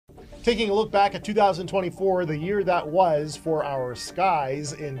Taking a look back at 2024, the year that was for our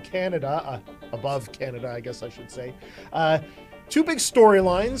skies in Canada, above Canada, I guess I should say. Two big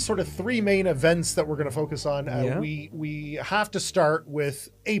storylines, sort of three main events that we're going to focus on. We have to start with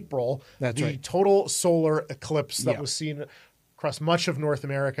April, the total solar eclipse that was seen across much of North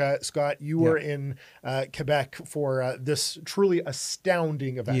America. Scott, you were in Quebec for this truly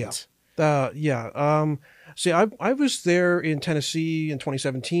astounding event. See, I was there in Tennessee in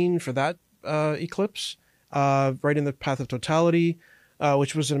 2017 for that eclipse, right in the path of totality,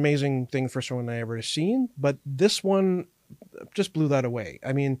 which was an amazing thing, first one I ever seen. But this one just blew that away.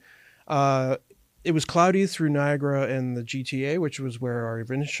 I mean, it was cloudy through Niagara and the GTA, which was where our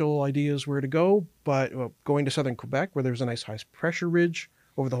initial ideas were to go. But going to southern Quebec, where there was a nice high pressure ridge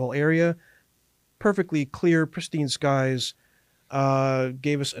over the whole area, perfectly clear, pristine skies,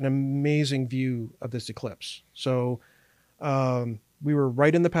 gave us an amazing view of this eclipse. So we were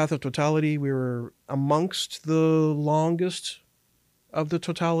right in the path of totality. We were amongst the longest of the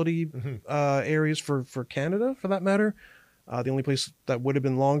totality areas for Canada, for that matter. The only place that would have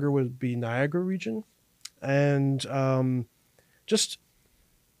been longer would be Niagara region. And just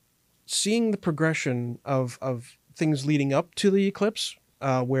seeing the progression of things leading up to the eclipse,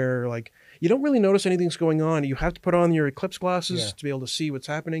 where like you don't really notice anything's going on. You have to put on your eclipse glasses to be able to see what's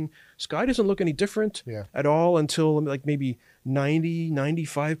happening. Sky doesn't look any different at all until like maybe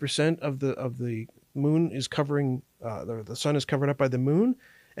 95% of the moon is covering, the sun is covered up by the moon.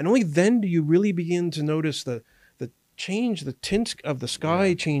 And only then do you really begin to notice the change, the tint of the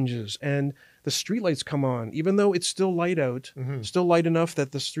sky changes, and the streetlights come on. Even though it's still light out, still light enough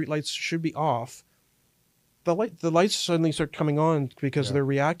that the streetlights should be off, the lights suddenly start coming on because they're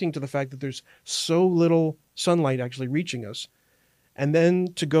reacting to the fact that there's so little sunlight actually reaching us. And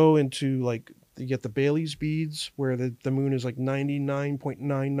then to go into like, you get the Bailey's beads where the moon is like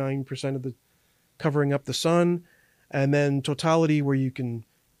 99.99% of the covering up the sun, and then totality where you can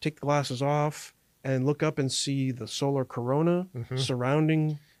take the glasses off and look up and see the solar corona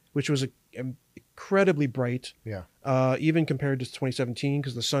surrounding, which was incredibly bright, even compared to 2017,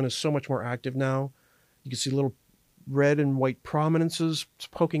 because the sun is so much more active now. You can see little red and white prominences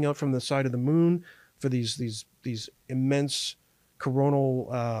poking out from the side of the moon for these immense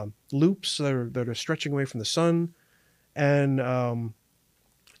coronal loops that are stretching away from the sun, and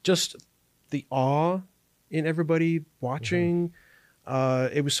just the awe in everybody watching.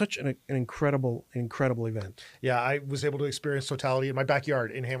 It was such an incredible event. Yeah, I was able to experience totality in my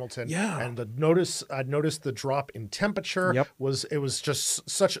backyard in Hamilton. Yeah, and I'd noticed the drop in temperature. It was just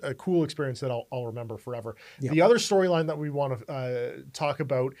such a cool experience that I'll remember forever. The other storyline that we want to talk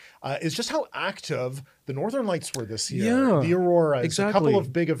about is just how active the Northern Lights were this year. The Auroras, a couple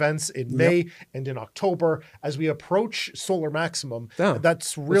of big events in May and in October. As we approach solar maximum,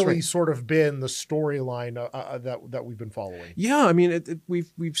 that's really sort of been the storyline that we've been following. Yeah, I mean,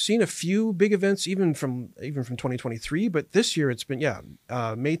 we've seen a few big events even from 2023, but this year it's been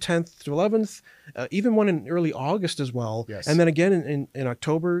May 10th to 11th, even one in early August as well, and then again in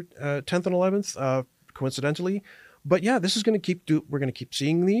October 10th and 11th, coincidentally. But this is going to keep we're going to keep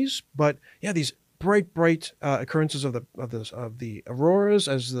seeing these, but these bright occurrences of the auroras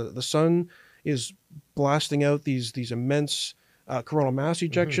as the sun is blasting out these immense coronal mass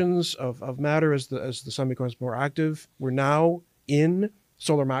ejections of matter as the sun becomes more active. We're now in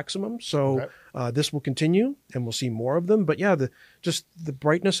solar maximum, so this will continue and we'll see more of them. But just the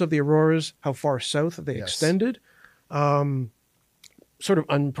brightness of the auroras, how far south they extended, sort of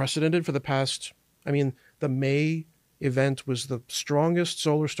unprecedented for the past. I mean, the May event was the strongest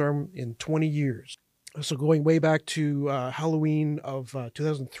solar storm in 20 years. So going way back to Halloween of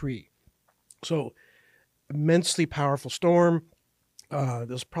 2003. So immensely powerful storm. This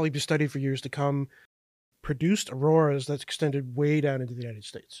will probably be studied for years to come. Produced auroras that's extended way down into the United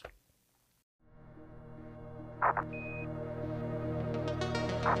States.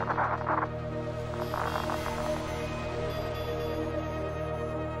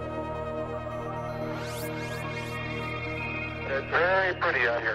 It's very pretty out here.